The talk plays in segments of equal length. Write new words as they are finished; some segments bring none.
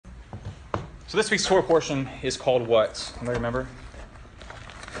So this week's Torah portion is called what? Anybody remember?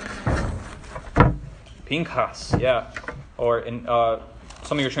 Pinchas, yeah. Or in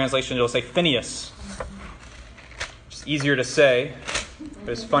some of your translations, it'll say Phineas. It's easier to say,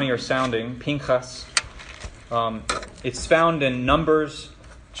 but it's funnier sounding. Pinchas. It's found in Numbers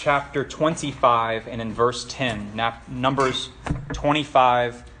chapter 25 and in verse 10. Numbers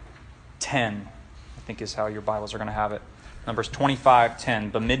 25:10, I think is how your Bibles are going to have it. Numbers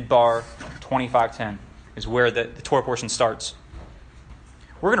 25:10, Bamidbar 25:10 is where the Torah portion starts.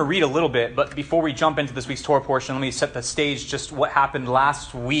 We're going to read a little bit, but before we jump into this week's Torah portion, let me set the stage. Just what happened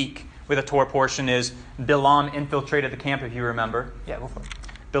last week with the Torah portion is Bilam infiltrated the camp, if you remember. Yeah, go for it.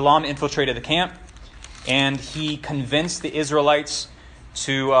 Bilam infiltrated the camp, and he convinced the Israelites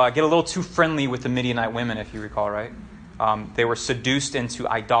to get a little too friendly with the Midianite women, if you recall, right? They were seduced into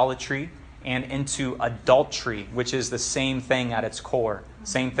idolatry and into adultery, which is the same thing at its core,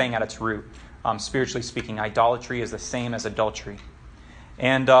 same thing at its root. Spiritually speaking, idolatry is the same as adultery.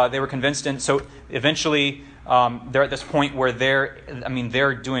 And they were convinced, and so eventually they're at this point where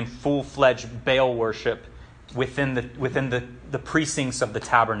they're doing full-fledged Baal worship within the precincts of the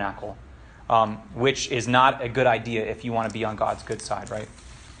tabernacle, which is not a good idea if you want to be on God's good side, right?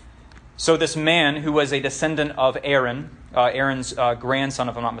 So this man who was a descendant of Aaron's grandson,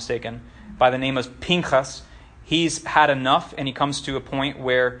 if I'm not mistaken, by the name of Pinchas, he's had enough, and he comes to a point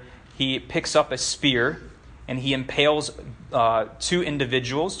where he picks up a spear and he impales two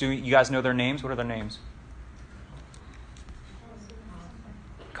individuals. Do you guys know their names? What are their names?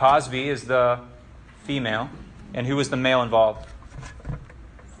 Cosby is the female. And who was the male involved?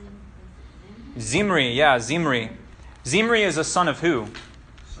 Zimri, yeah, Zimri. Zimri is a son of who?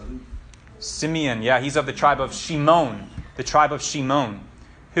 Simeon, yeah, he's of the tribe of Shimon. The tribe of Shimon.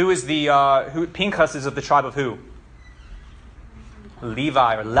 Pinchas is of the tribe of who?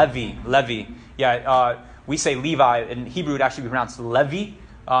 Levi or Levi. Yeah, we say Levi. In Hebrew, it would actually be pronounced Levi.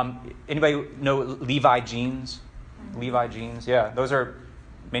 Anybody know Levi jeans? Levi jeans, yeah. Those are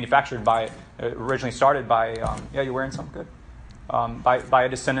manufactured originally started by, you're wearing something good. By a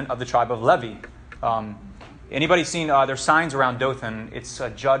descendant of the tribe of Levi. Anybody seen, there's signs around Dothan. It's a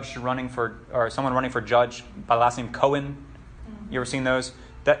judge someone running for judge by the last name Cohen. You ever seen those?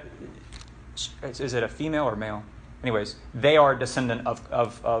 Is it a female or male? Anyways, they are a descendant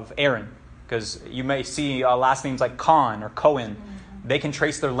of Aaron. Because you may see last names like Khan or Cohen. They can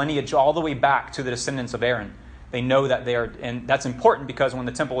trace their lineage all the way back to the descendants of Aaron. They know that they are, and that's important because when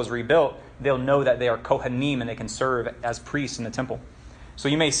the temple is rebuilt, they'll know that they are Kohanim and they can serve as priests in the temple. So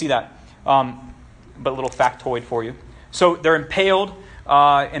you may see that. But a little factoid for you. So they're impaled,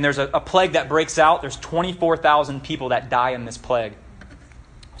 and there's a plague that breaks out. There's 24,000 people that die in this plague.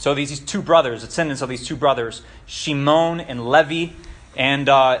 So these two brothers, descendants of these two brothers, Shimon and Levi, and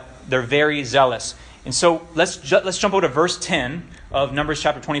they're very zealous. And so let's jump over to verse 10 of Numbers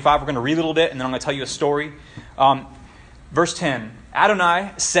chapter 25. We're going to read a little bit, and then I'm going to tell you a story. Verse 10,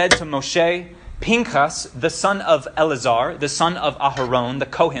 Adonai said to Moshe, Pinchas, the son of Eleazar, the son of Aharon, the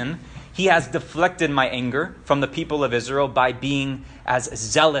Kohen, he has deflected my anger from the people of Israel by being as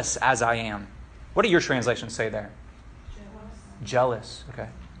zealous as I am. What do your translations say there? Jealous. Okay.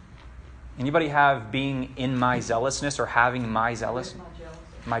 Anybody have being in my zealousness or having my zealous?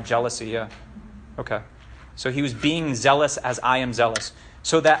 My jealousy, yeah. Okay. So he was being zealous as I am zealous,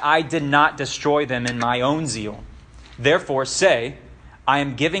 so that I did not destroy them in my own zeal. Therefore say, I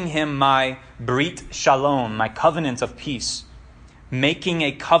am giving him my Brit Shalom, my covenant of peace, making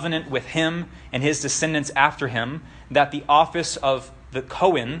a covenant with him and his descendants after him, that the office of the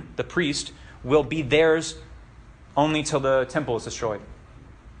Kohen, the priest, will be theirs only till the temple is destroyed.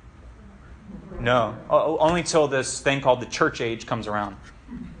 No, only till this thing called the church age comes around.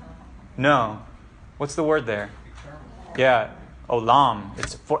 No. What's the word there? Yeah, olam.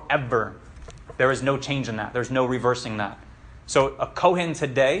 It's forever. There is no change in that. There's no reversing that. So a Kohen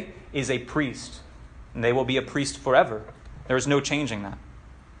today is a priest, and they will be a priest forever. There is no changing that.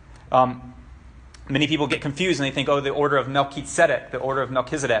 Many people get confused and they think, the order of Melchizedek, the order of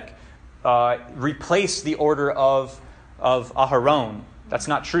Melchizedek, replaced the order of Aharon. That's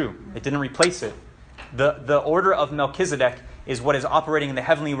not true. It didn't replace it. The order of Melchizedek is what is operating in the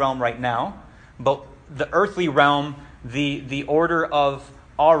heavenly realm right now, but the earthly realm, the order of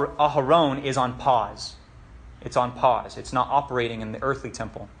Aharon is on pause. It's on pause. It's not operating in the earthly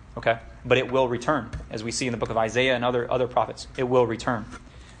temple. Okay, but it will return, as we see in the book of Isaiah and other prophets. It will return.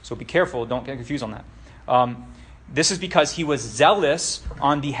 So be careful. Don't get confused on that. This is because he was zealous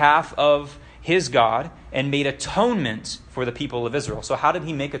on behalf of his God and made atonement for the people of Israel. So how did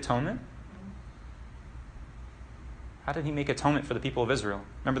he make atonement? How did he make atonement for the people of Israel?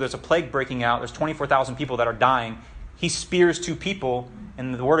 Remember, there's a plague breaking out. There's 24,000 people that are dying. He spears 2 people,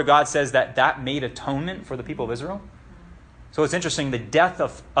 and the Word of God says that that made atonement for the people of Israel. So it's interesting. The death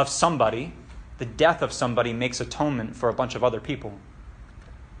of somebody makes atonement for a bunch of other people.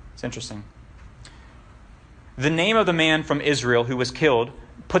 It's interesting. The name of the man from Israel who was killed,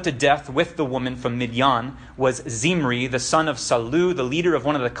 put to death with the woman from Midian, was Zimri, the son of Salu, the leader of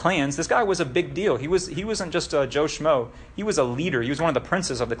one of the clans. This guy was a big deal. He wasn't just a Joe Schmo. He was a leader. He was one of the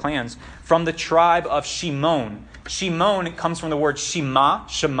princes of the clans from the tribe of Shimon. Shimon comes from the word shema,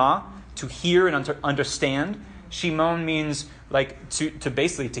 to hear and understand. Shimon means like to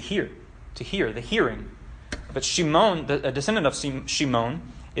basically to hear, the hearing. But Shimon, a descendant of Shimon,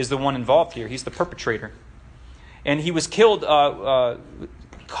 is the one involved here. He's the perpetrator. And he was killed,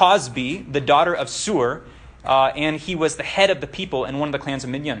 Cosbi, the daughter of Sur, and he was the head of the people in one of the clans of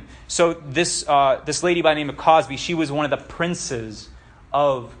Midian. So this lady by the name of Cosbi, she was one of the princes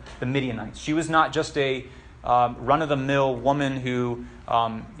of the Midianites. She was not just a run-of-the-mill woman who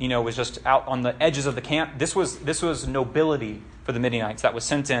was just out on the edges of the camp. This was nobility for the Midianites that was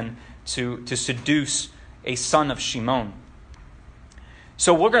sent in to seduce a son of Shimon.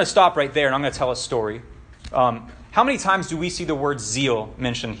 So we're going to stop right there, and I'm going to tell a story. How many times do we see the word zeal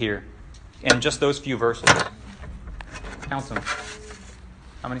mentioned here in just those few verses? Count them.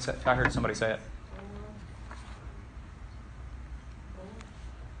 How many? I heard somebody say it.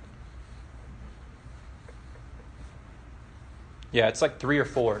 Yeah, it's like 3 or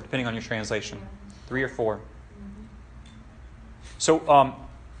 4, depending on your translation. 3 or 4. So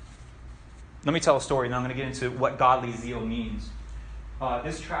let me tell a story, and then I'm going to get into what godly zeal means.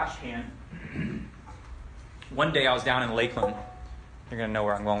 This trash can... One day I was down in Lakeland. You're going to know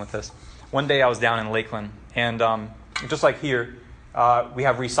where I'm going with this. One day I was down in Lakeland, and just like here, we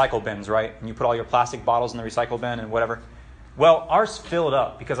have recycle bins, right? And you put all your plastic bottles in the recycle bin and whatever. Well, ours filled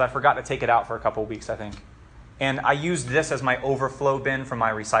up because I forgot to take it out for a couple of weeks, I think. And I used this as my overflow bin for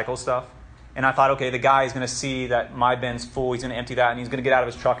my recycle stuff. And I thought, okay, the guy is going to see that my bin's full. He's going to empty that, and he's going to get out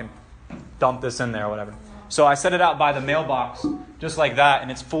of his truck and dump this in there or whatever. So I set it out by the mailbox just like that, and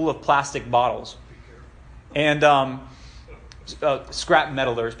it's full of plastic bottles. And scrap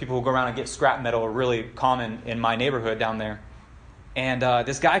metalers, people who go around and get scrap metal, are really common in my neighborhood down there. And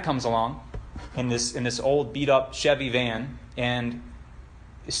this guy comes along in this old beat up Chevy van, and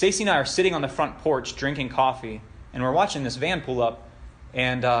Stacy and I are sitting on the front porch drinking coffee, and we're watching this van pull up.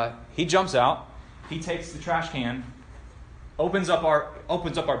 And he jumps out, he takes the trash can, opens up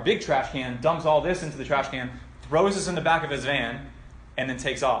our big trash can, dumps all this into the trash can, throws us in the back of his van, and then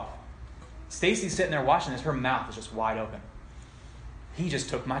takes off. Stacy's sitting there watching this. Her mouth is just wide open. He just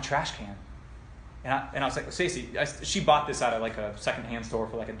took my trash can. And I was like, Stacy, she bought this out of like a secondhand store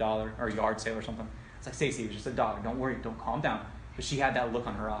for like $1 or a yard sale or something. It's like, Stacy, it was just $1. Don't worry. Don't calm down. But she had that look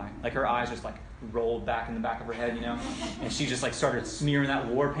on her eye. Like her eyes just like rolled back in the back of her head, And she just like started smearing that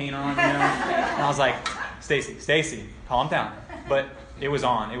war paint on, And I was like, Stacy, calm down. But it was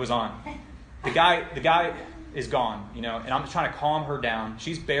on. The guy is gone, and I'm trying to calm her down.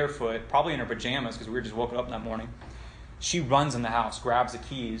 She's barefoot, probably in her pajamas because we were just woken up that morning. She runs in the house, grabs the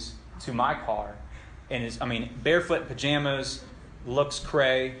keys to my car, and is, barefoot, pajamas, looks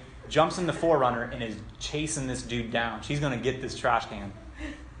cray, jumps in the 4Runner and is chasing this dude down. She's going to get this trash can.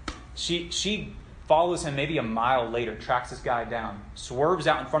 She follows him maybe a mile later, tracks this guy down, swerves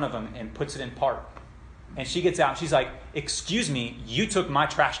out in front of him and puts it in park. And she gets out. She's like, excuse me, you took my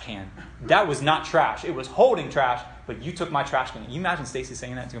trash can. That was not trash. It was holding trash, but you took my trash can. Can you imagine Stacy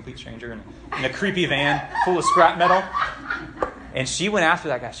saying that to a complete stranger in a creepy van full of scrap metal? And she went after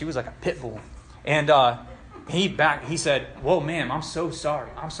that guy. She was like a pit bull. And he said, whoa, ma'am, I'm so sorry.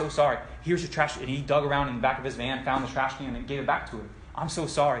 Here's your trash. And he dug around in the back of his van, found the trash can, and gave it back to her. I'm so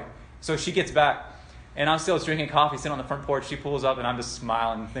sorry. So she gets back. And I'm still drinking coffee, sitting on the front porch. She pulls up, and I'm just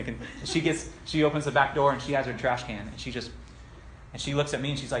smiling, thinking. She opens the back door, and she has her trash can, and she looks at me,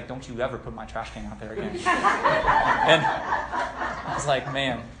 and she's like, "Don't you ever put my trash can out there again." And I was like,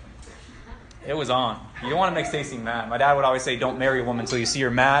 man, it was on. You don't want to make Stacy mad. My dad would always say, "Don't marry a woman until you see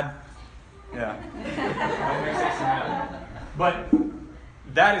her mad." Yeah. Don't make Stacy mad. But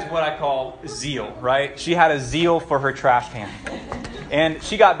that is what I call zeal, right? She had a zeal for her trash can. And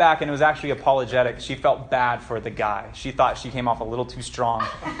she got back and it was actually apologetic. She felt bad for the guy. She thought she came off a little too strong.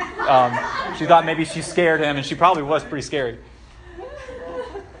 She thought maybe she scared him, and she probably was pretty scary.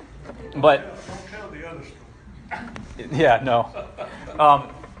 But, yeah, no.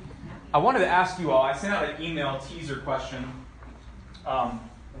 I wanted to ask you all, I sent out an email teaser question.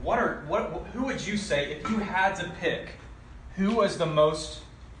 Who would you say, if you had to pick, who was the most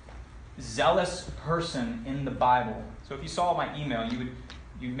zealous person in the Bible So if you saw my email,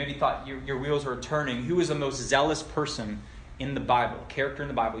 you maybe thought your wheels were turning. Who is the most zealous person in the Bible? Character in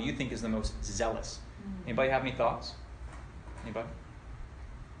the Bible you think is the most zealous? Anybody have any thoughts? Anybody?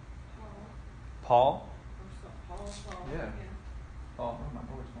 Paul? Yeah. Paul. Oh, my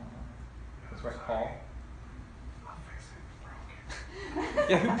board's falling out. That's right, Paul.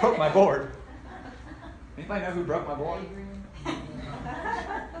 Yeah, who broke my board? Anybody know who broke my board?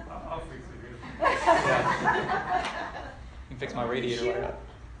 I'll fix it. Yeah. You can fix my radiator like that.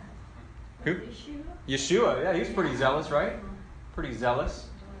 Who? Yeshua. Yeah, he's pretty zealous, right? Pretty zealous.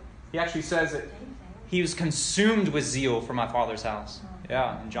 He actually says that he was consumed with zeal for my Father's house.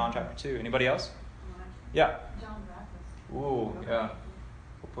 Yeah, in John chapter 2. Anybody else? Yeah. Ooh, yeah.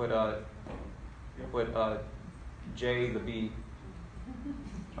 We'll put J the B.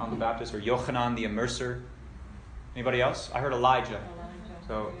 John the Baptist, or Yochanan the Immerser. Anybody else? I heard Elijah.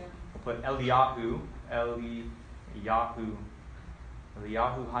 So we'll put Eliyahu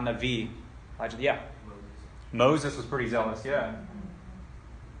Hanavi. Elijah, yeah. Moses was pretty zealous, yeah.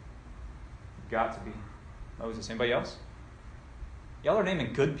 Got to be. Moses. Anybody else? Y'all are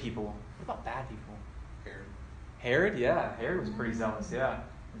naming good people. What about bad people? Herod, yeah. Herod was pretty zealous, yeah.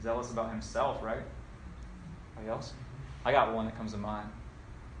 Zealous about himself, right? Anybody else? I got one that comes to mind.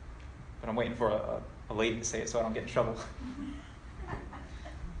 But I'm waiting for a lady to say it so I don't get in trouble.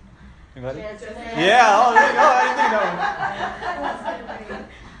 Anybody? Yeah, oh, there you go. I didn't think that one.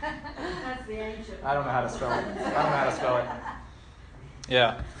 That's the ancient. I don't know how to spell it.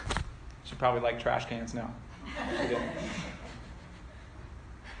 Yeah. Should probably like trash cans now.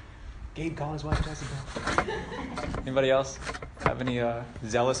 Gabe called his wife Jezebel. Anybody else have any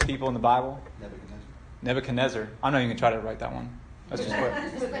zealous people in the Bible? Nebuchadnezzar. I'm not even going to try to write that one. Let's just put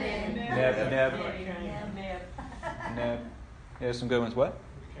Neb. Yeah, there's some good ones. What?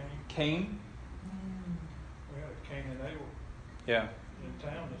 Cain. We had Cain and Abel. Yeah. In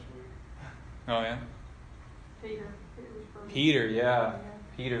town this week. Oh, yeah? Peter, yeah.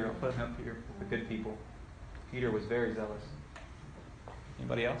 Peter, I'll put him up here. The good people. Peter was very zealous.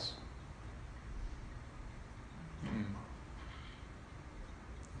 Anybody else?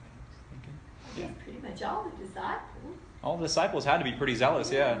 Yeah. Pretty much all the disciples. All the disciples had to be pretty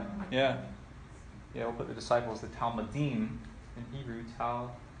zealous, yeah. Yeah. Yeah, we'll put the disciples, the Talmudim, in Hebrew,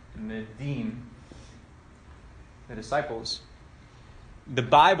 Talmudim. The disciples. The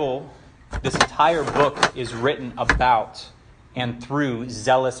Bible, this entire book is written about and through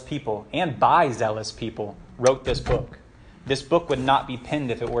zealous people, and by zealous people, wrote this book. This book would not be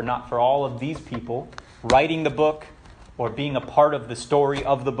penned if it were not for all of these people writing the book or being a part of the story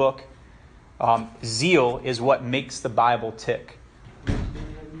of the book. Zeal is what makes the Bible tick.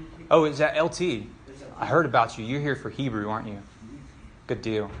 Oh, is that LT? I heard about you. You're here for Hebrew, aren't you? Good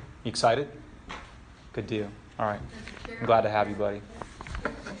deal. You excited? Good deal. All right. I'm glad to have you, buddy.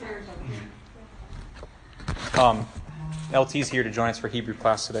 LT's here to join us for Hebrew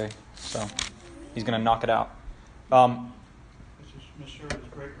class today, so he's going to knock it out. This is Miss Shirley's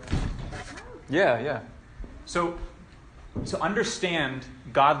great grandmother. Yeah. So to understand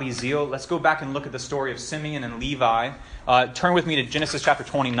godly zeal, let's go back and look at the story of Simeon and Levi. Turn with me to Genesis chapter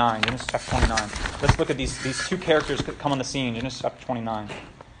 29. Genesis chapter 29. Let's look at these two characters that come on the scene. Genesis chapter 29.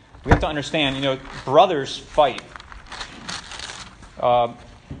 We have to understand, brothers fight.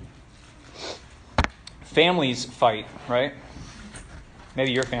 Families fight, right?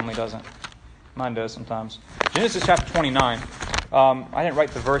 Maybe your family doesn't. Mine does sometimes. Genesis chapter 29. I didn't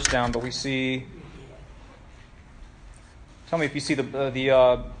write the verse down, but we see... Tell me if you see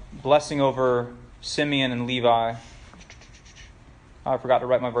the blessing over Simeon and Levi. I forgot to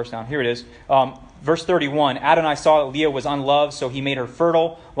write my verse down. Here it is. Verse 31. Adonai saw that Leah was unloved, so he made her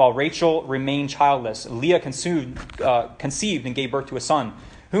fertile, while Rachel remained childless. Leah conceived and gave birth to a son,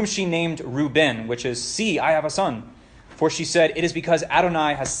 whom she named Reuben, which is, "See, I have a son." For she said, "It is because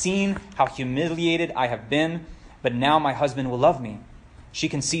Adonai has seen how humiliated I have been, but now my husband will love me." She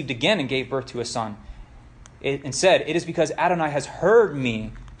conceived again and gave birth to a son. And said, "It is because Adonai has heard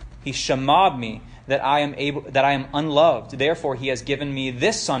me, he shamad me, that I am unloved. Therefore he has given me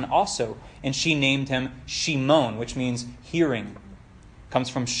this son also." And she named him Shimon, which means hearing. Comes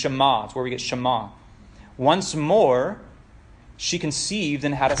from Shema. It's where we get Shema. Once more, she conceived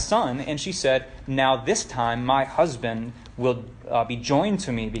and had a son, and she said, "Now this time my husband will be joined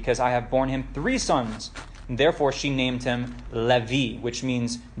to me, because I have borne him 3 sons." And therefore she named him Levi, which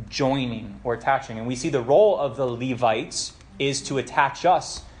means joining or attaching. And we see the role of the Levites is to attach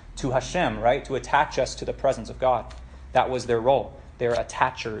us to Hashem, right? To attach us to the presence of God. That was their role. They're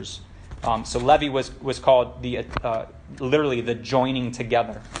attachers. So Levi was called literally the joining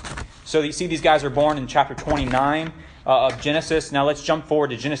together. So you see these guys are born in chapter 29 of Genesis. Now let's jump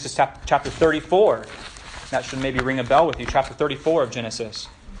forward to Genesis chapter 34. That should maybe ring a bell with you. Chapter 34 of Genesis.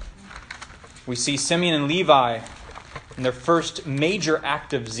 We see Simeon and Levi in their first major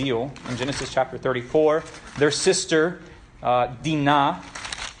act of zeal in Genesis chapter 34. Their sister, Dinah,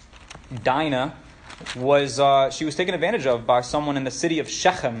 she was taken advantage of by someone in the city of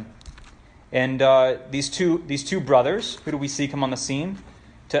Shechem. And these two brothers, who do we see come on the scene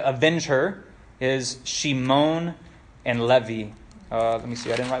to avenge her, is Shimon and Levi. Let me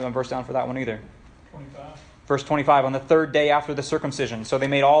see, I didn't write my verse down for that one either. 25. Verse 25, on the third day after the circumcision. So they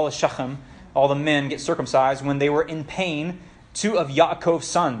made all of Shechem, all the men, get circumcised when they were in pain. Two of Yaakov's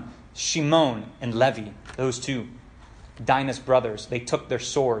son, Shimon and Levi, those two, Dinah's brothers, they took their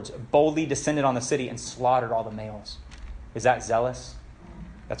swords, boldly descended on the city, and slaughtered all the males. Is that zealous?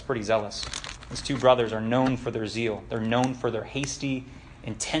 That's pretty zealous. These two brothers are known for their zeal. They're known for their hasty,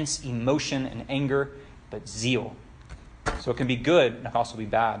 intense emotion and anger, but zeal. So it can be good, and it can also be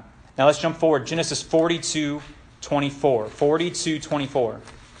bad. Now let's jump forward. Genesis 42:24. 42:24.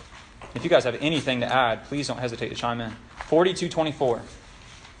 If you guys have anything to add, please don't hesitate to chime in. 42:24.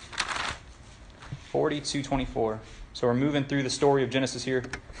 42:24. So we're moving through the story of Genesis here.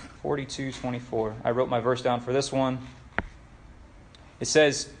 42:24. I wrote my verse down for this one. It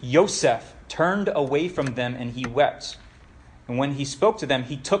says, Yosef turned away from them and he wept. And when he spoke to them,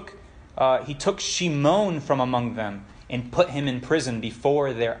 he took Shimon from among them and put him in prison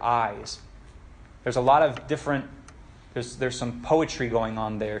before their eyes. There's a lot of different, there's some poetry going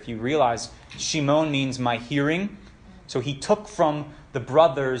on there. If you realize Shimon means my hearing. So he took from the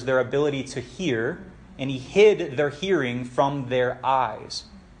brothers their ability to hear, and he hid their hearing from their eyes.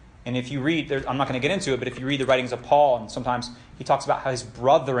 And if you read, I'm not going to get into it, but if you read the writings of Paul, and sometimes he talks about how his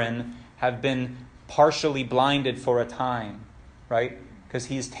brethren have been partially blinded for a time, right? Because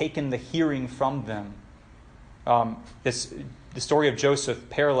he's taken the hearing from them. The story of Joseph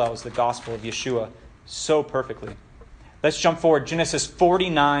parallels the gospel of Yeshua so perfectly. Let's jump forward. Genesis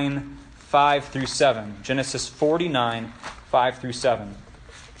 49, 5 through 7. Genesis 49, 5 through 7.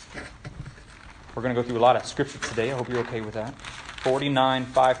 We're going to go through a lot of scripture today. I hope you're okay with that. 49,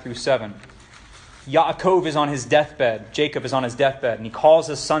 5 through 7. Yaakov is on his deathbed. Jacob is on his deathbed, and he calls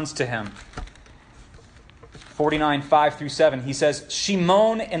his sons to him. 49, 5 through 7. He says,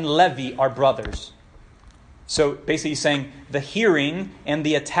 Shimon and Levi are brothers. So basically he's saying the hearing and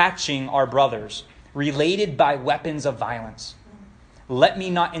the attaching are brothers, related by weapons of violence. Let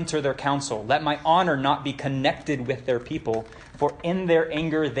me not enter their counsel. Let my honor not be connected with their people, for in their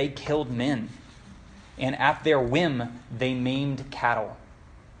anger they killed men, and at their whim they maimed cattle.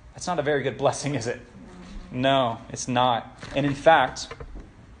 That's not a very good blessing, is it? No, it's not. And in fact,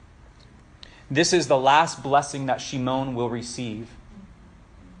 this is the last blessing that Shimon will receive.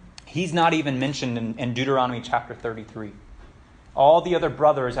 He's not even mentioned in Deuteronomy chapter 33. All the other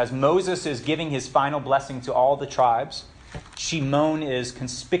brothers, as Moses is giving his final blessing to all the tribes, Shimon is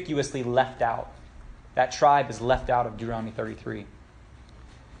conspicuously left out. That tribe is left out of Deuteronomy 33.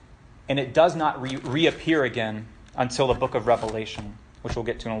 And it does not reappear again until the book of Revelation, which we'll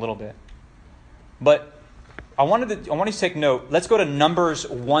get to in a little bit. But I want you to take note. Let's go to Numbers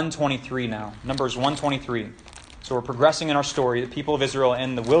 123 now. Numbers 123. So we're progressing in our story, the people of Israel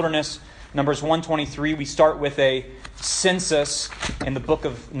in the wilderness. Numbers 123, we start with a census in the book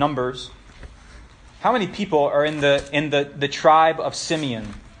of Numbers. How many people are in the tribe of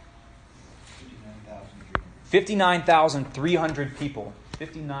Simeon? 59,300 people.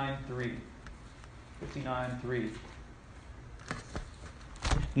 59,300.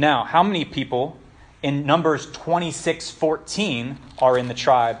 Now, how many people in Numbers 26:14 are in the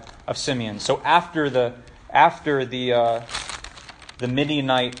tribe of Simeon? So after the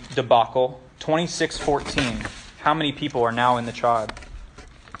Midianite debacle, 26:14, how many people are now in the tribe?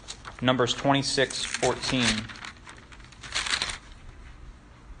 Numbers 26:14.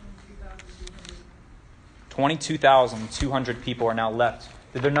 22,200 people are now left.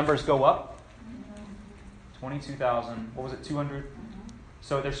 Did their numbers go up? 22,000. What was it, 200?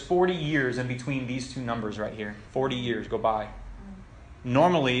 So there's 40 years in between these two numbers right here. 40 years go by.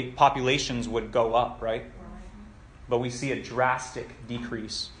 Normally, populations would go up, right? But we see a drastic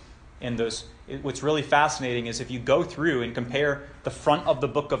decrease in those. What's really fascinating is if you go through and compare the front of the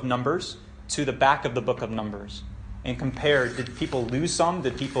book of Numbers to the back of the book of Numbers, and compare, did people lose some?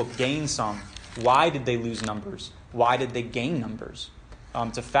 Did people gain some? Why did they lose numbers? Why did they gain numbers?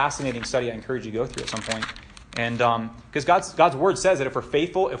 It's a fascinating study I encourage you to go through at some point. And because God's word says that if we're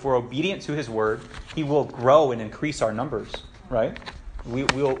faithful, if we're obedient to his word, he will grow and increase our numbers, right?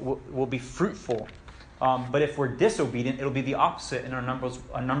 We'll be fruitful. But if we're disobedient, it'll be the opposite, and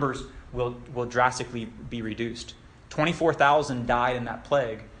our numbers will drastically be reduced. 24,000 died in that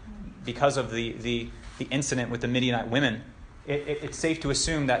plague because of the incident with the Midianite women. It's safe to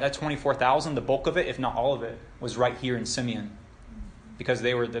assume that 24,000, the bulk of it, if not all of it, was right here in Simeon, because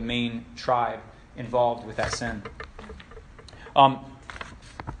they were the main tribe involved with that sin.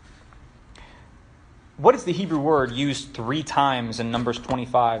 What is the Hebrew word used 3 times in Numbers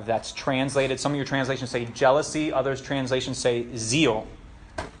 25 that's translated? Some of your translations say jealousy, others translations say zeal.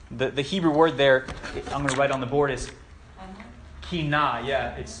 The Hebrew word there, I'm going to write on the board, is kinah.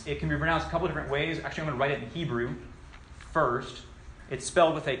 Yeah, it can be pronounced a couple of different ways. Actually, I'm going to write it in Hebrew first. It's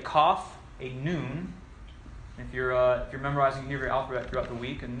spelled with a kaf, a noon. If you're memorizing Hebrew alphabet throughout the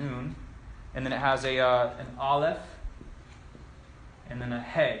week, a noon, and then it has an aleph, and then a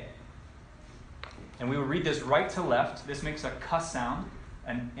hey. And we will read this right to left. This makes a ka sound,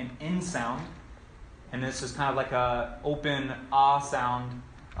 an in sound, and this is kind of like a open ah sound.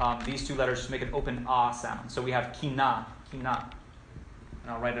 These 2 letters make an open ah sound. So we have kinah. And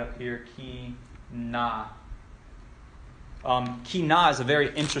I'll write it up here, kinah. Kinah is a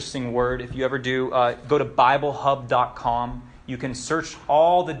very interesting word. If you ever do, go to BibleHub.com. You can search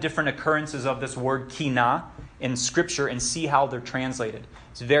all the different occurrences of this word kinah in Scripture and see how they're translated.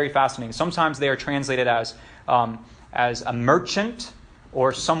 It's very fascinating. Sometimes they are translated as a merchant,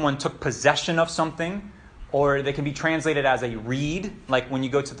 or someone took possession of something, or they can be translated as a reed, like when you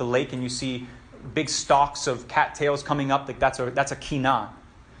go to the lake and you see big stalks of cattails coming up, like that's a kinah.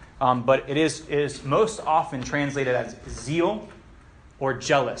 But it is most often translated as zeal or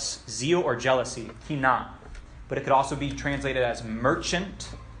jealous. Zeal or jealousy, kinah. But it could also be translated as merchant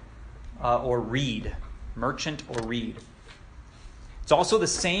or reed. Merchant or reed. It's also the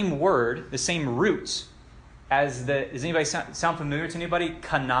same word, the same roots as does anybody sound familiar to anybody?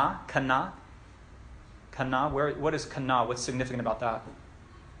 Kana. What is kana? What's significant about that?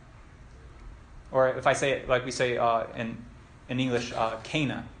 Or if I say it like we say in English,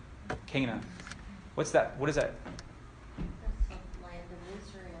 Cana. What's that? What is that? That's the land of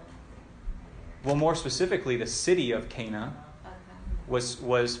Israel. Well, more specifically, the city of Cana was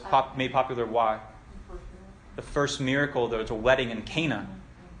made popular. Why? The first miracle, there was a wedding in Cana.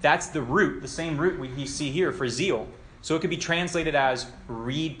 That's the root, the same root we see here for zeal. So it could be translated as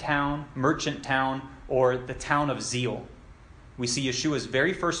reed town, merchant town, or the town of Zeal. We see Yeshua's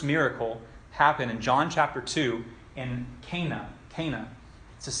very first miracle happen in John chapter 2 in Cana.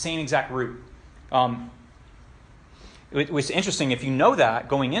 It's the same exact root. It was interesting if you know that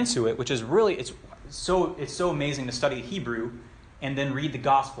going into it, which is really it's so amazing to study Hebrew and then read the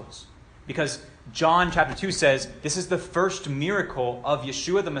Gospels, because John chapter 2 says this is the first miracle of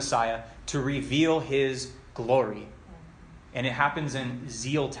Yeshua the Messiah to reveal his glory, and it happens in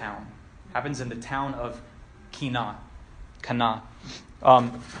Zeal town, happens in the town of Cana.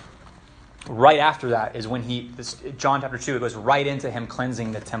 Right after that is when John chapter 2, it goes right into him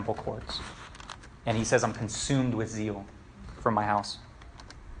cleansing the temple courts. And he says, I'm consumed with zeal for my house.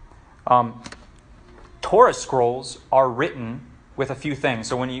 Torah scrolls are written with a few things.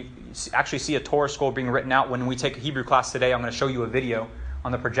 So when you actually see a Torah scroll being written out, when we take a Hebrew class today, I'm going to show you a video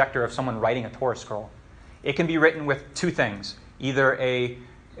on the projector of someone writing a Torah scroll. It can be written with 2 things, either a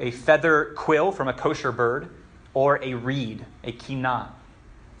feather quill from a kosher bird or a reed, a kinah.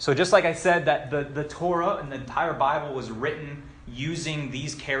 So just like I said that the Torah and the entire Bible was written using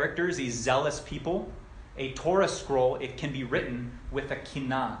these characters, these zealous people, a Torah scroll, it can be written with a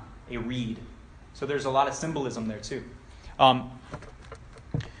kinah, a reed. So there's a lot of symbolism there too.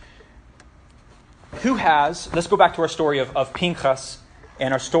 Let's go back to our story of Pinchas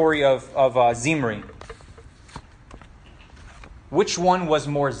and our story of Zimri. Which one was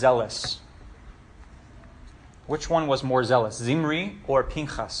more zealous? Which one was more zealous, Zimri or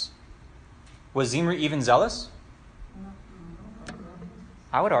Pinchas? Was Zimri even zealous?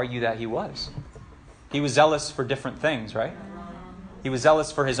 I would argue that he was. He was zealous for different things, right? He was zealous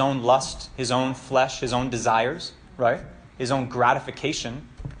for his own lust, his own flesh, his own desires, right? His own gratification.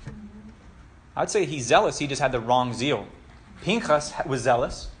 I would say he's zealous, he just had the wrong zeal. Pinchas was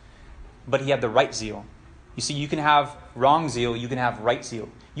zealous, but he had the right zeal. You see, you can have wrong zeal, you can have right zeal.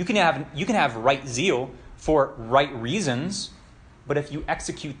 You can have right zeal for right reasons, but if you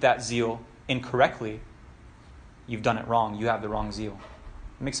execute that zeal incorrectly, you've done it wrong. You have the wrong zeal.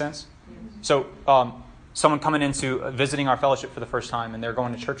 Make sense? Yes. So someone coming into visiting our fellowship for the first time, and they're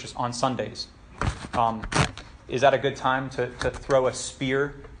going to churches on Sundays. Is that a good time to throw a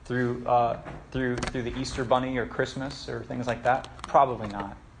spear through the Easter bunny or Christmas or things like that? Probably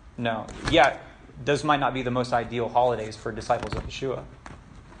not. No. Yeah, those might not be the most ideal holidays for disciples of Yeshua.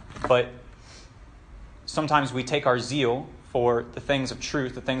 But sometimes we take our zeal for the things of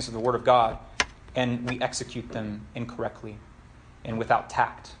truth, the things of the Word of God, and we execute them incorrectly and without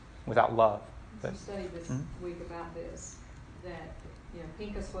tact, without love. Some study this week about this, that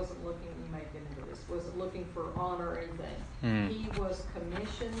Pinchas wasn't looking, you may get into this, wasn't looking for honor or anything. He was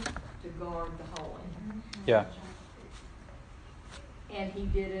commissioned to guard the holy. Yeah. And he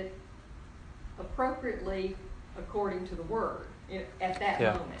did it appropriately according to the Word at that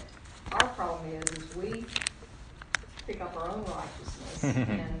moment. Our problem is we pick up our own righteousness,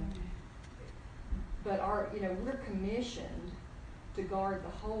 but we're commissioned to guard the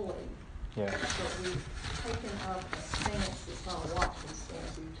holy. Yeah. But we've taken up a stance that's not a watchman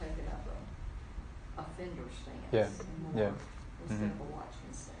stance. We've taken up a offender stance instead of a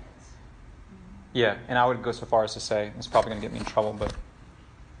watchman stance. Yeah, and I would go so far as to say, it's probably going to get me in trouble, but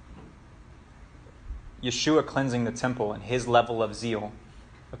Yeshua cleansing the temple and his level of zeal,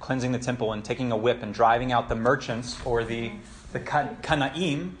 of cleansing the temple and taking a whip and driving out the merchants, or the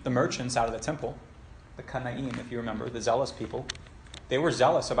Kanaim, the merchants out of the temple. The Kanaim, if you remember, the zealous people. They were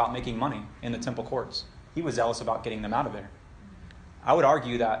zealous about making money in the temple courts. He was zealous about getting them out of there. I would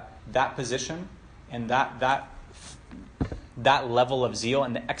argue that position and that level of zeal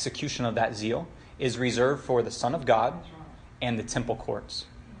and the execution of that zeal is reserved for the Son of God and the temple courts.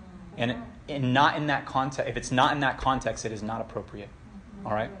 And not in that context. If it's not in that context, it is not appropriate.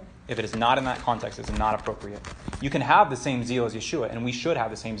 All right? If it is not in that context, it's not appropriate. You can have the same zeal as Yeshua, and we should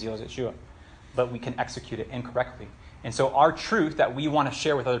have the same zeal as Yeshua, but we can execute it incorrectly. And so our truth that we want to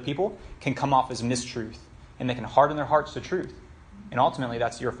share with other people can come off as mistruth, and they can harden their hearts to truth. And ultimately,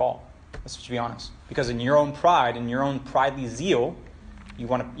 that's your fault. Let's just be honest. Because in your own pride, in your own pridely zeal, you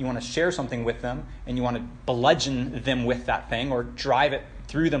want to share something with them, and you want to bludgeon them with that thing or drive it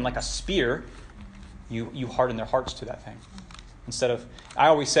through them like a spear. You harden their hearts to that thing. Instead of, I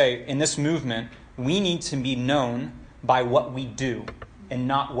always say, in this movement, we need to be known by what we do and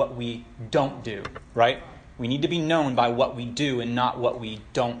not what we don't do, right? We need to be known by what we do and not what we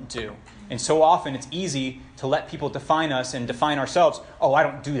don't do. And so often it's easy to let people define us and define ourselves. Oh, I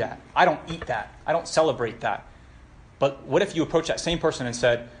don't do that. I don't eat that. I don't celebrate that. But what if you approach that same person and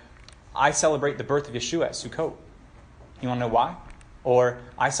said, I celebrate the birth of Yeshua at Sukkot. You want to know why? Or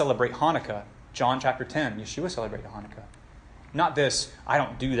I celebrate Hanukkah. John chapter 10, Yeshua celebrated Hanukkah. Not this, I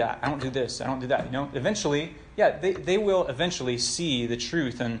don't do that. I don't do this. I don't do that. Eventually, they will eventually see the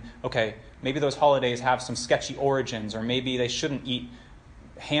truth and, okay, maybe those holidays have some sketchy origins, or maybe they shouldn't eat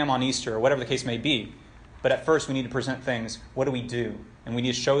ham on Easter, or whatever the case may be. But at first we need to present things, what do we do? And we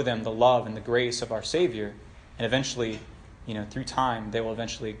need to show them the love and the grace of our Savior. And eventually, through time, they will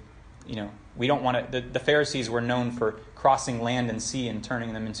eventually, we don't want to, the Pharisees were known for crossing land and sea and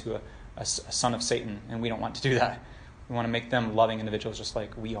turning them into a son of Satan. And we don't want to do that. We want to make them loving individuals just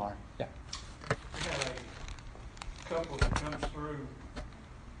like we are. Yeah. We had a couple that comes through,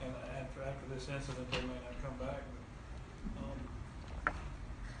 and after this incident, they may not come back. But,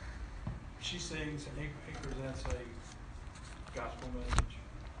 she sings and he presents a gospel message.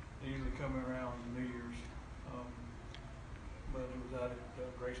 They usually come around New Year's, but it was out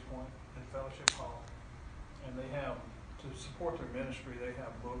at Grace Point and Fellowship Hall, and they have, to support their ministry, they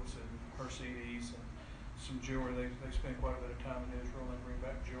have books and her CDs and some jewelry. They spend quite a bit of time in Israel and bring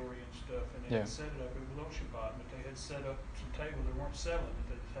back jewelry and stuff. And they had set it up. It was on Shabbat, but they had set up some tables. They weren't selling it.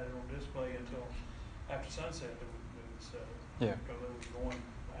 They just had it on display until after sunset. They would sell it. Yeah. Because they was going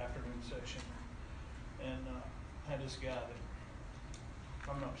afternoon session. And had this guy that, if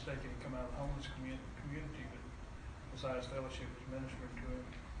I'm not mistaken, he come out of the homeless community, but besides fellowship was ministering to him.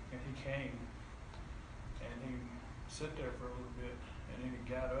 And he came and he sit there for a little bit, and then he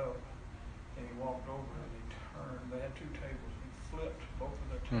got up. And he walked over and he turned. They had two tables. He flipped both of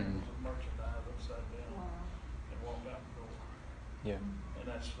their tables of merchandise upside down and walked out the door. Yeah. And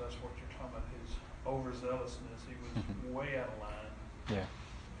that's what you're talking about. His overzealousness. He was way out of line. Yeah.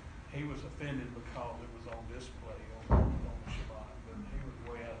 He was offended because it was on display on Shabbat, but he was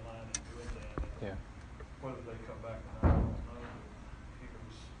way out of line in doing that. Yeah. Whether they come back or not, I don't know. He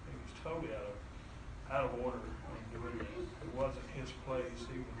was totally out of order in doing that. It wasn't his place.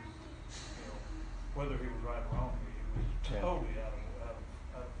 He was. Whether he was right or wrong, he was totally out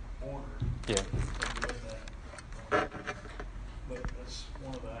of order. Yeah. In doing that. But that's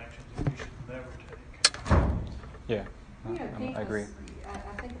one of the actions that we should never take. Yeah. I Pinchas, agree.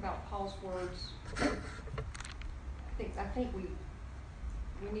 I think about Paul's words. I think we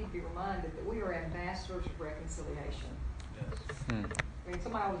need to be reminded that we are ambassadors of reconciliation. Yes. I mean,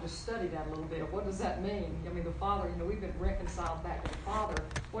 somebody ought to just study that a little bit. What does that mean? I mean, the Father, we've been reconciled back to the Father.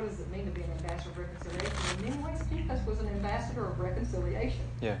 What does it mean to be an ambassador of reconciliation? In many ways, Pinchas was an ambassador of reconciliation.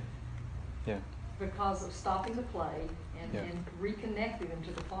 Yeah. Yeah. because of stopping the plague and, Yep. and reconnecting them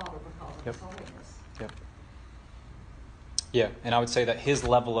to the Father because of Yep. His holiness. Yep. Yeah, and I would say that his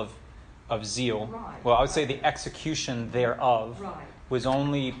level of zeal, Right. well, I would say the execution thereof Right. was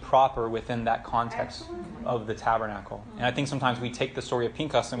only proper within that context Absolutely. of the tabernacle. And I think sometimes we take the story of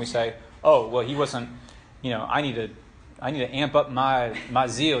Pinchas and we say, oh, well, he wasn't, I need to amp up my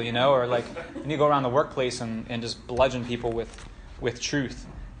zeal, or like I need to go around the workplace and just bludgeon people with truth.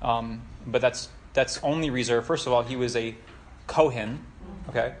 But that's only reserved. First of all, he was a Kohen.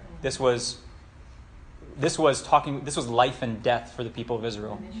 Okay, this was life and death for the people of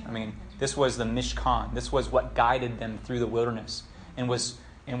Israel. I mean, this was the Mishkan. This was what guided them through the wilderness and was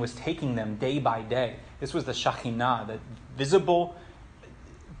taking them day by day. This was the Shekinah, the visible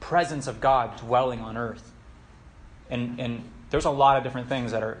presence of God dwelling on earth. And there's a lot of different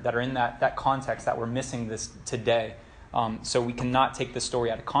things that are in that context that we're missing this today. So we cannot take this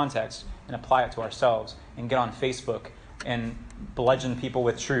story out of context and apply it to ourselves and get on Facebook and bludgeon people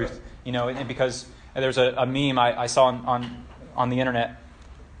with truth. And because there's a meme I saw on the internet,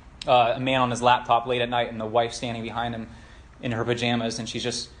 a man on his laptop late at night and the wife standing behind him in her pajamas, and she's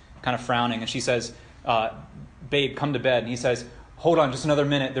just kind of frowning, and she says, babe, come to bed. And he says, hold on just another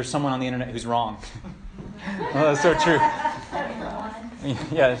minute, there's someone on the internet who's wrong. Oh, that's so true.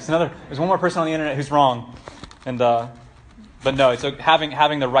 Yeah, there's one more person on the internet who's wrong. And but no, so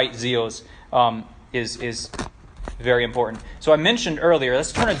having the right zeals is very important. So I mentioned earlier,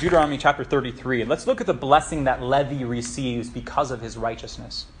 let's turn to Deuteronomy chapter 33. Let's look at the blessing that Levi receives because of his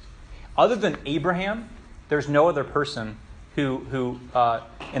righteousness. Other than Abraham, there's no other person who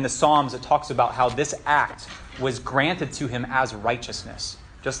in the Psalms it talks about how this act was granted to him as righteousness.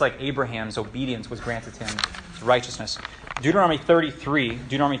 Just like Abraham's obedience was granted to him as righteousness. Deuteronomy 33.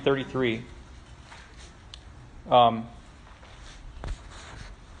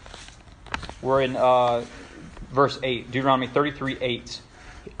 We're in verse 8. Deuteronomy 33:8.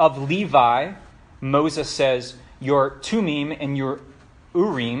 Of Levi, Moses says, your Tumim and your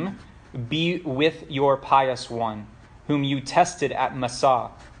Urim be with your pious one, whom you tested at Massah,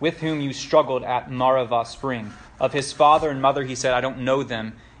 with whom you struggled at Maravah spring. Of his father and mother he said, I don't know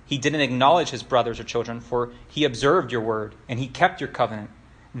them. He didn't acknowledge his brothers or children, for he observed your word, and he kept your covenant.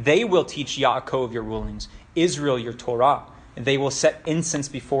 They will teach Yaakov your rulings, Israel your Torah. And they will set incense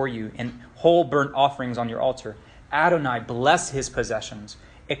before you, and whole burnt offerings on your altar. Adonai bless his possessions.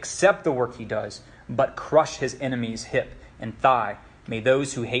 Accept the work he does, but crush his enemies' hip and thigh. May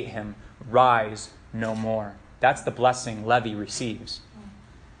those who hate him rise no more. That's the blessing Levi receives.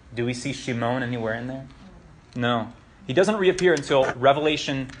 Do we see Shimon anywhere in there? No. He doesn't reappear until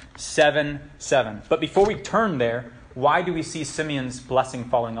Revelation 7:7. But before we turn there, why do we see Simeon's blessing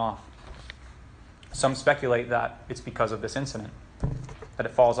falling off? Some speculate that it's because of this incident, that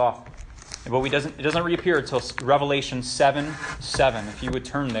it falls off. But it doesn't reappear until Revelation 7:7. If you would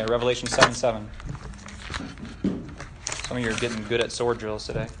turn there, Revelation 7:7. Some of you are getting good at sword drills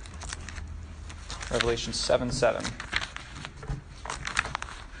today. Revelation 7:7.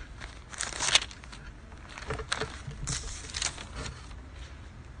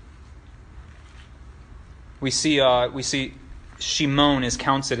 We see Shimon is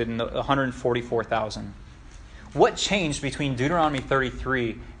counted in the 144,000. What changed between Deuteronomy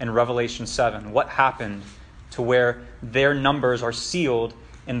 33 and Revelation 7? What happened to where their numbers are sealed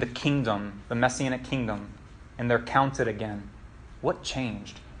in the kingdom, the Messianic kingdom, and they're counted again? What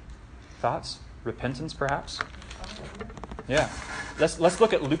changed? Thoughts? Repentance, perhaps? Yeah. Let's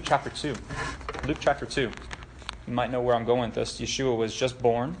look at Luke chapter 2. Luke chapter 2. You might know where I'm going with this. Yeshua was just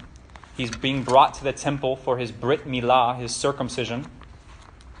born. He's being brought to the temple for his Brit Milah, his circumcision.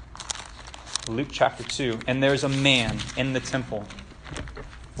 Luke chapter 2. And there's a man in the temple.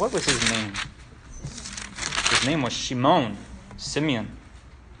 What was his name? His name was Shimon, Simeon.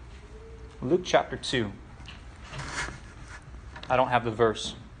 Luke chapter 2. I don't have the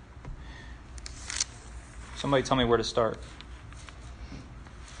verse. Somebody tell me where to start.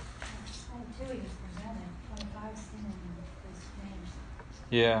 22 he was presented, 25 Simeon was named.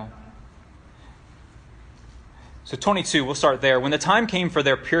 Yeah. So 22, we'll start there. When the time came for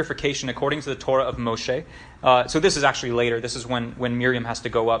their purification according to the Torah of Moshe, so this is actually later. This is when Miriam has to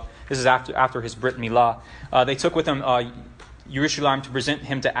go up. This is after his Brit Milah. They took with them Yerushalayim to present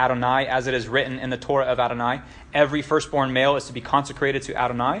him to Adonai, as it is written in the Torah of Adonai. Every firstborn male is to be consecrated to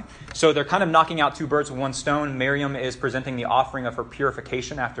Adonai. So they're kind of knocking out two birds with one stone. Miriam is presenting the offering of her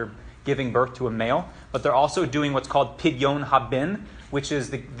purification after giving birth to a male. But they're also doing what's called Pidyon Habin, which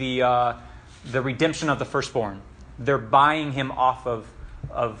is the redemption of the firstborn. They're buying him off of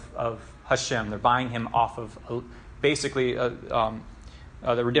Hashem. They're buying him off of basically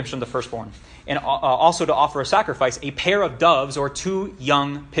the redemption of the firstborn. And also to offer a sacrifice, a pair of doves or 2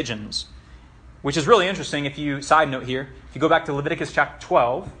 young pigeons. Which is really interesting side note here, if you go back to Leviticus chapter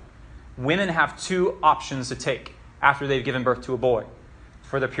 12, women have 2 options to take after they've given birth to a boy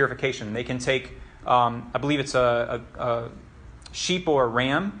for their purification. They can take, I believe it's a sheep or a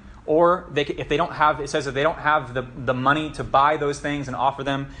ram, or if they don't have, it says if they don't have the money to buy those things and offer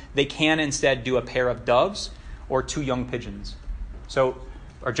them, they can instead do a pair of doves or 2 young pigeons. So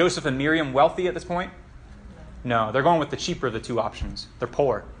are Joseph and Miriam wealthy at this point? No, they're going with the cheaper of the 2 options. They're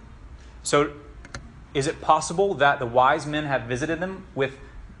poor. So is it possible that the wise men have visited them with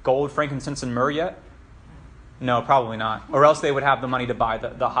gold, frankincense, and myrrh yet? No, probably not. Or else they would have the money to buy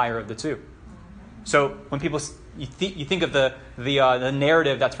the higher of the 2. So when people, you think of the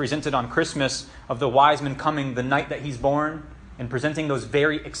narrative that's presented on Christmas of the wise men coming the night that he's born and presenting those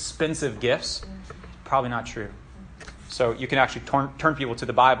very expensive gifts, probably not true. So you can actually turn people to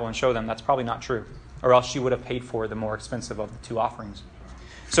the Bible and show them that's probably not true. Or else she would have paid for the more expensive of the 2 offerings.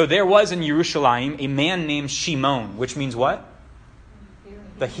 So there was in Jerusalem a man named Shimon, which means what?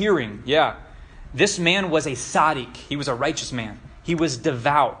 The hearing, yeah. This man was a tzaddik. He was a righteous man. He was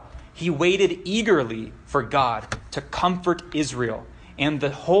devout. He waited eagerly for God to comfort Israel. And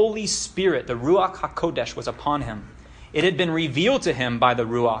the Holy Spirit, the Ruach HaKodesh, was upon him. It had been revealed to him by the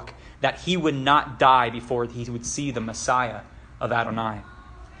Ruach that he would not die before he would see the Messiah of Adonai.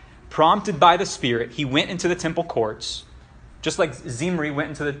 Prompted by the Spirit, he went into the temple courts, just like Zimri went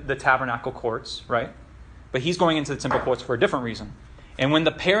into the tabernacle courts, right? But he's going into the temple courts for a different reason. And when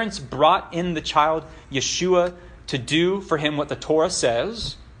the parents brought in the child Yeshua to do for him what the Torah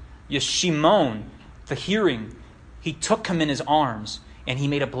says, Shimon, the hearing, he took him in his arms and he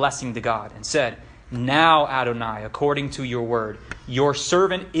made a blessing to God and said, "Now, Adonai, according to your word, your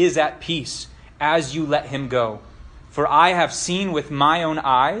servant is at peace as you let him go. For I have seen with my own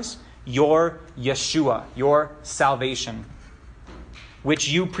eyes your Yeshua, your salvation, which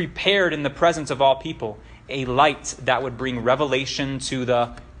you prepared in the presence of all people, a light that would bring revelation to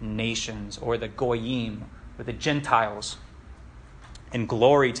the nations," or the Goyim, or the Gentiles, and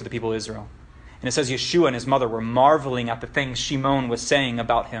glory to the people of Israel. And it says Yeshua and his mother were marveling at the things Shimon was saying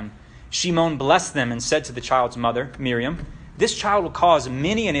about him. Shimon blessed them and said to the child's mother, Miriam, "This child will cause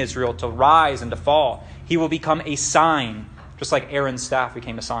many in Israel to rise and to fall. He will become a sign," just like Aaron's staff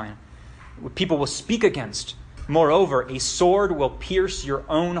became a sign. "People will speak against. Moreover, a sword will pierce your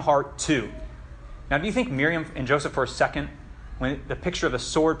own heart too." Now, do you think Miriam and Joseph for a second, when the picture of the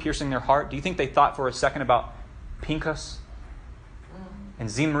sword piercing their heart, do you think they thought for a second about Pinchas and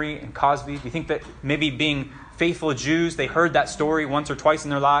Zimri and Cosby? Do you think that maybe being faithful Jews, they heard that story once or twice in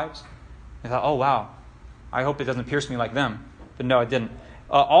their lives? They thought, "Oh, wow, I hope it doesn't pierce me like them." But no, it didn't.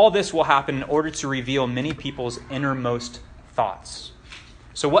 All this will happen in order to reveal many people's innermost thoughts.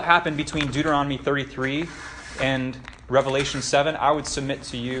 So what happened between Deuteronomy 33 and Revelation 7? I would submit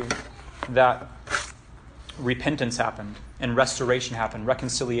to you that repentance happened and restoration happened,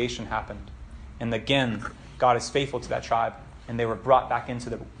 reconciliation happened. And again, God is faithful to that tribe, and they were brought back into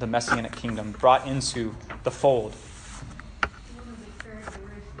the Messianic kingdom, brought into the fold. One of the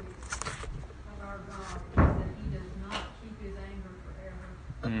characteristics of our God is that he does not keep his anger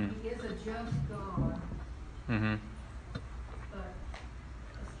forever. He is a just God, Mm-hmm. but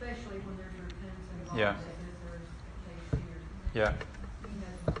especially when there's repentance involved, Yeah. there's tears. Yeah. He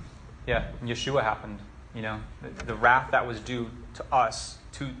has Yeah, and Yeshua happened. You know, the wrath that was due to us,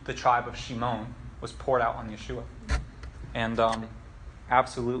 to the tribe of Shimon, was poured out on Yeshua. And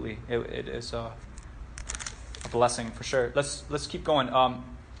absolutely, it is a blessing for sure. Let's keep going.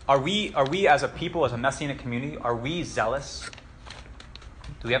 Are we as a people, as a Messianic community, are we zealous?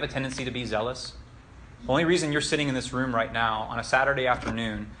 Do we have a tendency to be zealous? The only reason you're sitting in this room right now on a Saturday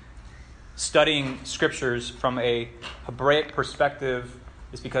afternoon studying scriptures from a Hebraic perspective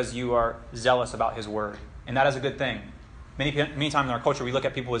is because you are zealous about his word. And that is a good thing. Many times in our culture, we look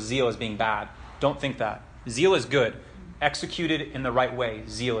at people with zeal as being bad. Don't think that. Zeal is good. Executed in the right way,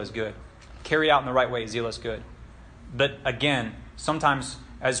 zeal is good. Carried out in the right way, zeal is good. But again, sometimes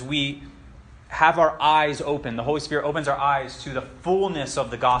as we have our eyes open, the Holy Spirit opens our eyes to the fullness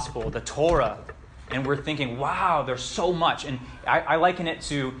of the gospel, the Torah, and we're thinking, wow, there's so much. And I liken it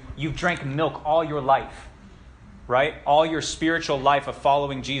to you've drank milk all your life. Right? All your spiritual life of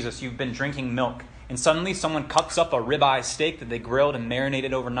following Jesus, you've been drinking milk. And suddenly someone cuts up a ribeye steak that they grilled and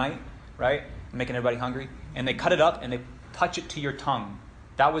marinated overnight, right? Making everybody hungry. And they cut it up and they touch it to your tongue.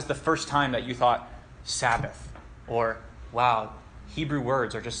 That was the first time that you thought, Sabbath. Or, wow, Hebrew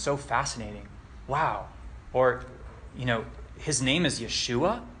words are just so fascinating. Wow. Or, his name is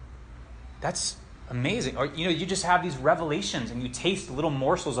Yeshua? That's amazing. Or, you just have these revelations and you taste little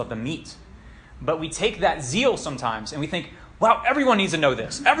morsels of the meat. But we take that zeal sometimes and we think, wow, everyone needs to know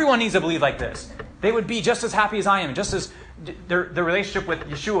this. Everyone needs to believe like this. They would be just as happy as I am, just as their relationship with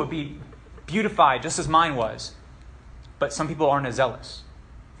Yeshua would be beautified, just as mine was. But some people aren't as zealous.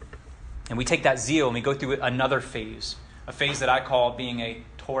 And we take that zeal and we go through another phase, a phase that I call being a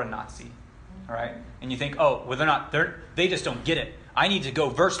Torah Nazi. All right? And you think, oh, well, they just don't get it. I need to go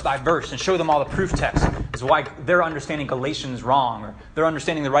verse by verse and show them all the proof text. Is why they're understanding Galatians wrong, or they're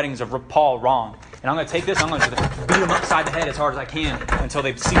understanding the writings of Paul wrong. And I'm going to take this, I'm going to beat them upside the head as hard as I can until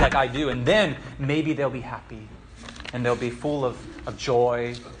they see like I do. And then maybe they'll be happy. And they'll be full of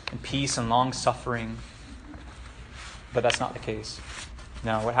joy and peace and long suffering. But that's not the case.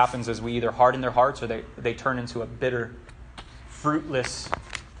 No, what happens is we either harden their hearts or they turn into a bitter, fruitless,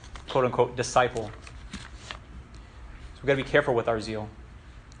 quote-unquote, disciple. We've got to be careful with our zeal.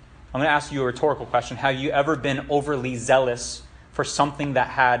 I'm going to ask you a rhetorical question. Have you ever been overly zealous for something that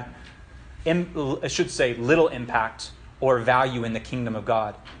had, I should say, little impact or value in the kingdom of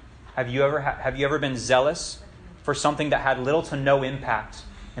God? Have you ever been zealous for something that had little to no impact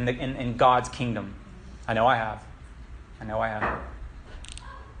in God's kingdom? I know I have.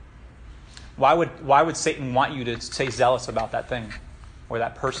 Why would Satan want you to stay zealous about that thing, or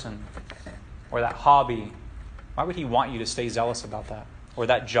that person, or that hobby? Why would he want you to stay zealous about that? Or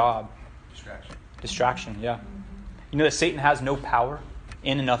that job? Distraction, yeah. You know that Satan has no power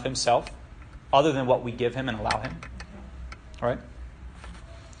in and of himself other than what we give him and allow him. Right?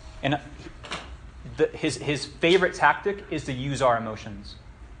 And his favorite tactic is to use our emotions.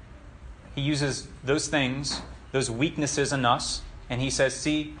 He uses those things, those weaknesses in us, and he says,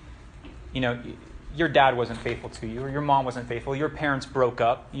 see, your dad wasn't faithful to you, or your mom wasn't faithful, your parents broke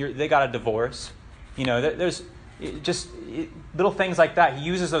up, they got a divorce. There's just little things like that. He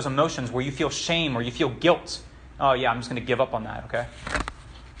uses those emotions where you feel shame or you feel guilt. Oh yeah, I'm just going to give up on that, okay?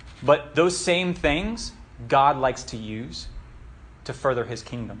 But those same things God likes to use to further his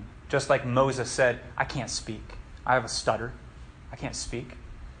kingdom. Just like Moses said, I can't speak. I have a stutter. I can't speak.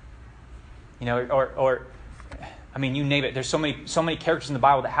 You name it. There's so many characters in the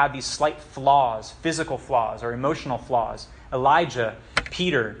Bible that have these slight flaws, physical flaws or emotional flaws. Elijah,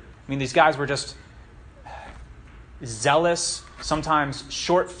 Peter. These guys were just zealous, sometimes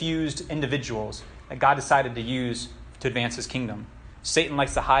short-fused individuals that God decided to use to advance his kingdom. Satan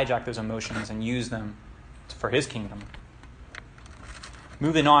likes to hijack those emotions and use them for his kingdom.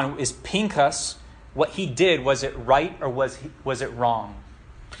 Moving on, is Pinchas, what he did, was it right or was it wrong?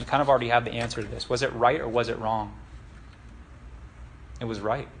 You kind of already have the answer to this. Was it right or was it wrong? It was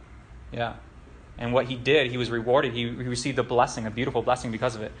right. Yeah. And what he did, he was rewarded. He received a blessing, a beautiful blessing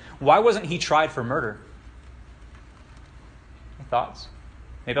because of it. Why wasn't he tried for murder? Any thoughts?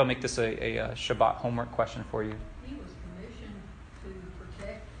 Maybe I'll make this a Shabbat homework question for you. He was commissioned to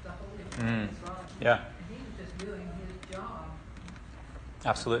protect the holy place, right? Yeah. And he was just doing his job.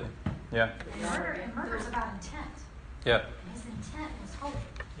 Absolutely. Yeah. Murder is about intent. Yeah. His intent was holy.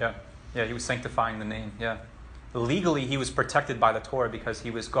 Yeah. Yeah, he was sanctifying the name. Yeah. Legally, he was protected by the Torah because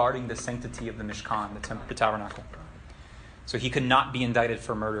he was guarding the sanctity of the Mishkan, the tabernacle. So he could not be indicted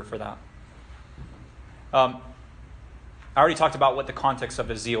for murder for that. I already talked about what the context of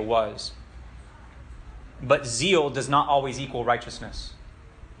his zeal was. But zeal does not always equal righteousness.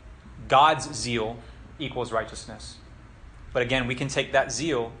 God's zeal equals righteousness. But again, we can take that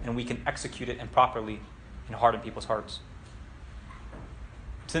zeal and we can execute it improperly and harden people's hearts.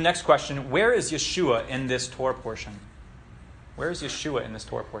 To the next question, where is Yeshua in this Torah portion? Where is Yeshua in this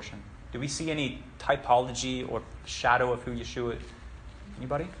Torah portion? Do we see any typology or shadow of who Yeshua is?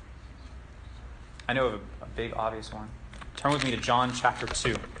 Anybody? I know of a big obvious one. Turn with me to John chapter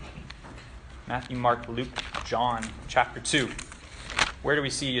 2. Matthew, Mark, Luke, John chapter 2. Where do we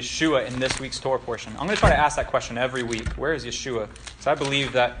see Yeshua in this week's Torah portion? I'm going to try to ask that question every week. Where is Yeshua? So I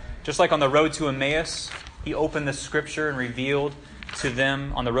believe that just like on the road to Emmaus, he opened the scripture and revealed to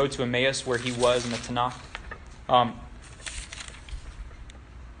them on the road to Emmaus where he was in the Tanakh.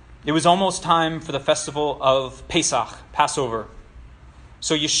 It was almost time for the festival of Pesach, Passover.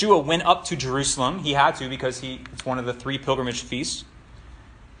 So Yeshua went up to Jerusalem. He had to because it's one of the 3 pilgrimage feasts.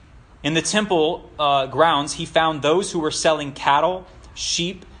 In the temple grounds, he found those who were selling cattle,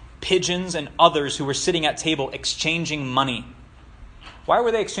 sheep, pigeons, and others who were sitting at table exchanging money. Why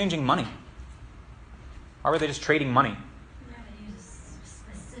were they exchanging money? Why were they just trading money? You have to use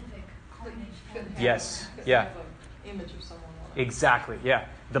specific coinage. Yes. Because Yeah. they have an image of someone on it. Exactly, yeah.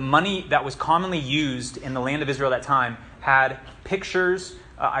 The money that was commonly used in the land of Israel at that time had pictures,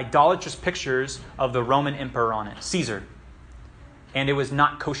 idolatrous pictures of the Roman emperor on it, Caesar. And it was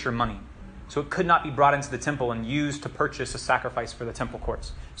not kosher money. So it could not be brought into the temple and used to purchase a sacrifice for the temple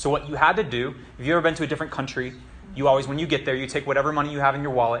courts. So what you had to do, if you've ever been to a different country, you always, when you get there, you take whatever money you have in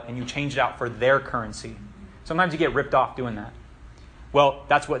your wallet and you change it out for their currency. Sometimes you get ripped off doing that. Well,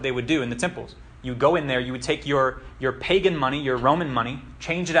 that's what they would do in the temples. You go in there, you would take your pagan money, your Roman money,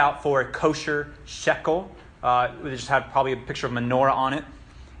 change it out for a kosher shekel. It just had probably a picture of menorah on it.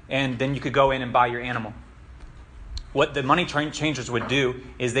 And then you could go in and buy your animal. What the money changers would do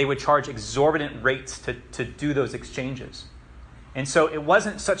is they would charge exorbitant rates to do those exchanges. And so it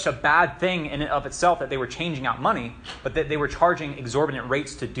wasn't such a bad thing in and of itself that they were changing out money, but that they were charging exorbitant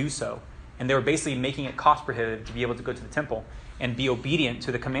rates to do so. And they were basically making it cost prohibitive to be able to go to the temple and be obedient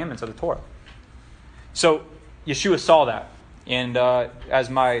to the commandments of the Torah. So Yeshua saw that. And as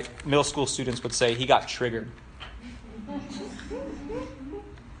my middle school students would say, he got triggered.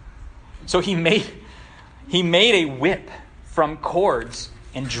 So he made a whip from cords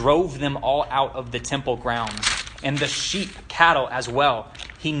and drove them all out of the temple grounds. And the sheep, cattle as well.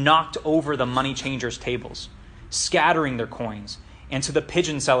 He knocked over the money changers' tables, scattering their coins. And to the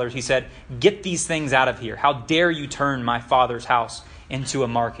pigeon sellers, he said, "Get these things out of here. How dare you turn my father's house into a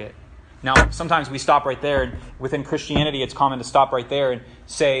market?" Now, sometimes we stop right there. And within Christianity, it's common to stop right there and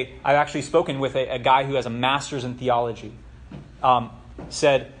say, I've actually spoken with a guy who has a master's in theology.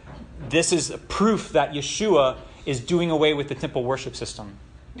 Said, this is proof that Yeshua is doing away with the temple worship system.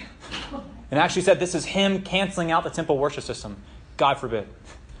 And actually said this is him canceling out the temple worship system. God forbid.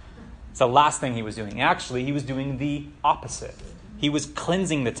 It's the last thing he was doing. Actually, he was doing the opposite. He was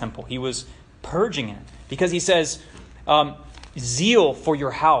cleansing the temple. He was purging it. Because he says, zeal for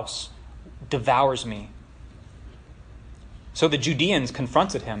your house devours me. So the Judeans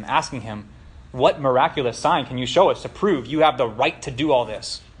confronted him, asking him, what miraculous sign can you show us to prove you have the right to do all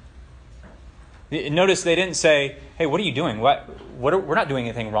this? Notice they didn't say, hey, what are you doing? We're not doing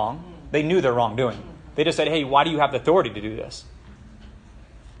anything wrong. They knew their wrongdoing. They just said, hey, why do you have the authority to do this?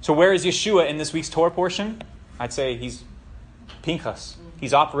 So where is Yeshua in this week's Torah portion? I'd say he's Pinchas.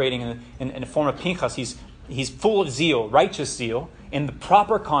 He's operating in the form of Pinchas. He's full of zeal, righteous zeal. In the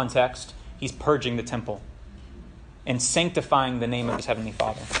proper context, he's purging the temple and sanctifying the name of his heavenly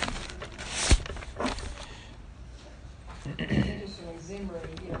Father. Interestingly, Zimri,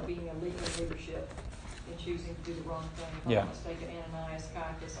 being a legal leadership and choosing to do the wrong thing, if I'm not mistaken, Ananias,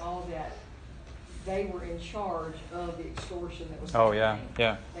 Caiaphas, all that, they were in charge of the extortion that was happening.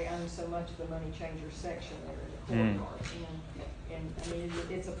 Yeah. They owned so much of the money changer section there in the courtyard. And I mean,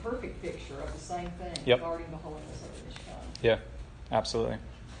 it's a perfect picture of the same thing, guarding the holiness of the Mishkan. Yeah, absolutely.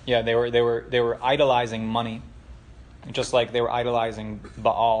 Yeah, they were idolizing money, just like they were idolizing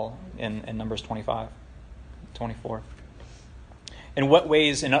Baal in Numbers 25, 24. In what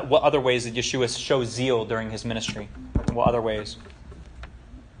other ways did Yeshua show zeal during his ministry? In what other ways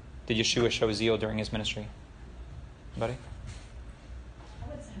did Yeshua show zeal during his ministry? Anybody? I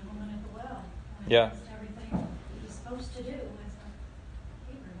would say the woman at the well. Yeah. Everything he was supposed to do as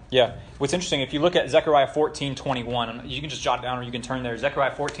a Hebrew. Yeah. What's interesting, if you look at Zechariah 14:21, you can just jot it down or you can turn there.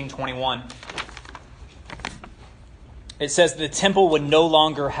 Zechariah 14:21. It says the temple would no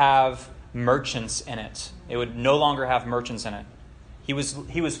longer have merchants in it. It would no longer have merchants in it. He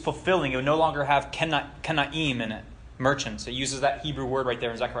was fulfilling. It would no longer have kenaim in it, merchants. It uses that Hebrew word right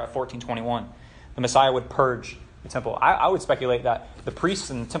there in Zechariah 14:21. The Messiah would purge the temple. I would speculate that the priests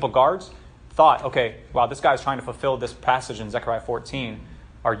and temple guards thought, okay, wow, this guy's trying to fulfill this passage in Zechariah 14.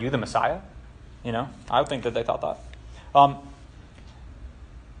 Are you the Messiah? I would think that they thought that.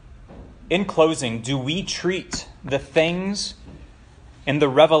 In closing, do we treat the things and the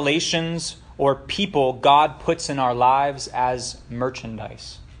revelations or people God puts in our lives as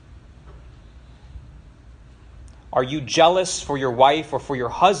merchandise? Are you jealous for your wife or for your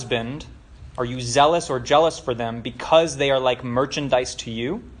husband? Are you zealous or jealous for them because they are like merchandise to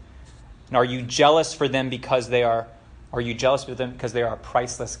you? And are you jealous for them because they are a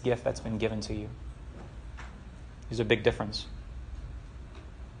priceless gift that's been given to you? There's a big difference.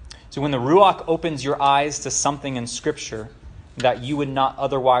 So when the Ruach opens your eyes to something in Scripture that you would not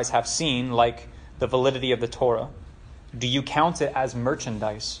otherwise have seen, like the validity of the Torah, do you count it as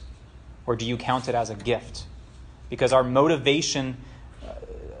merchandise or do you count it as a gift? Because our motivation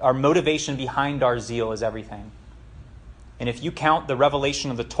behind our zeal is everything. And if you count the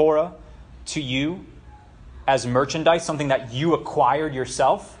revelation of the Torah to you as merchandise, something that you acquired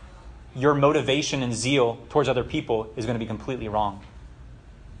yourself, your motivation and zeal towards other people is going to be completely wrong.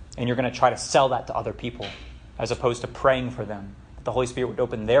 And you're going to try to sell that to other people as opposed to praying for them, that the Holy Spirit would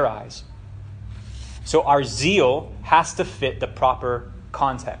open their eyes. So our zeal has to fit the proper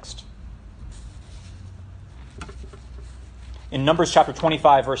context. In Numbers chapter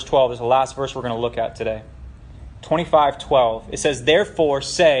 25, verse 12 is the last verse we're going to look at today. 25:12. It says, "Therefore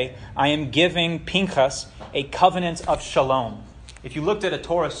say, I am giving Pinchas a covenant of shalom." If you looked at a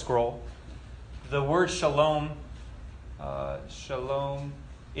Torah scroll, the word shalom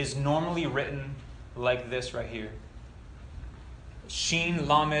is normally written like this right here. Shin,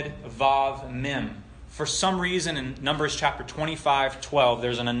 Lamed, Vav, Mem. For some reason in Numbers chapter 25:12,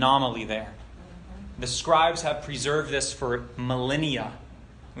 there's an anomaly there. The scribes have preserved this for millennia.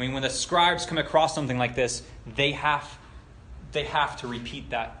 I mean, when the scribes come across something like this, they have to repeat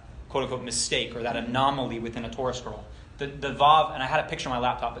that quote-unquote mistake or that anomaly within a Torah scroll. The Vav, and I had a picture on my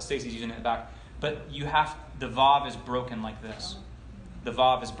laptop, but Stacy's using it in the back. But the Vav is broken like this. The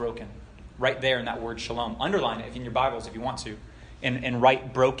Vav is broken. Right there in that word shalom. Underline it in your Bibles if you want to. And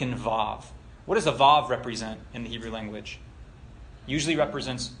write broken Vav. What does a Vav represent in the Hebrew language? Usually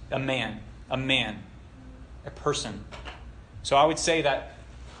represents a man, a person. So I would say that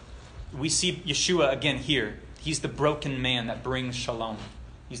we see Yeshua again here. He's the broken man that brings shalom.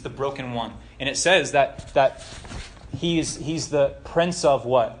 He's the broken one. And it says that he's the prince of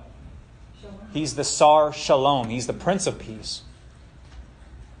what? Shalom. He's the Sar Shalom. He's the prince of peace.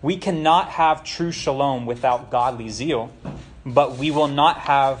 We cannot have true shalom without godly zeal, but we will not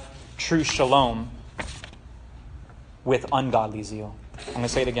have true shalom with ungodly zeal. I'm going to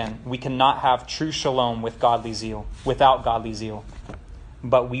say it again. We cannot have true shalom with godly zeal, without godly zeal.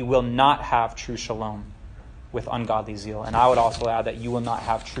 But we will not have true shalom with ungodly zeal. And I would also add that you will not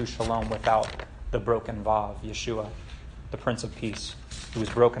have true shalom without the broken Vav, Yeshua, the Prince of Peace, who was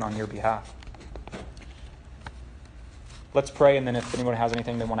broken on your behalf. Let's pray, and then if anyone has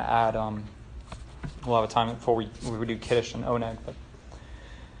anything they want to add, we'll have a time before we do Kiddush and Oneg. But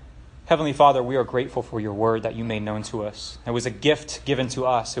Heavenly Father, we are grateful for your word that you made known to us. It was a gift given to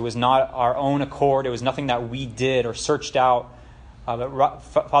us. It was not our own accord. It was nothing that we did or searched out. But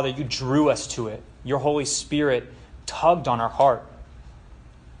Father, you drew us to it. Your Holy Spirit tugged on our heart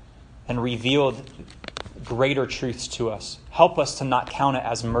and revealed greater truths to us. Help us to not count it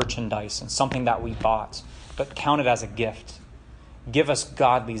as merchandise and something that we bought, but count it as a gift. Give us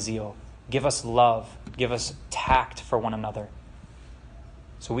godly zeal. Give us love. Give us tact for one another,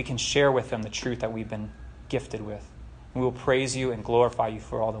 so we can share with them the truth that we've been gifted with. And we will praise you and glorify you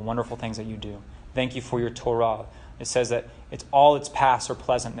for all the wonderful things that you do. Thank you for your Torah. It says that all its paths are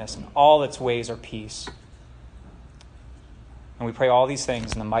pleasantness and all its ways are peace. And we pray all these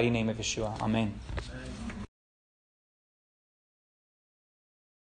things in the mighty name of Yeshua. Amen.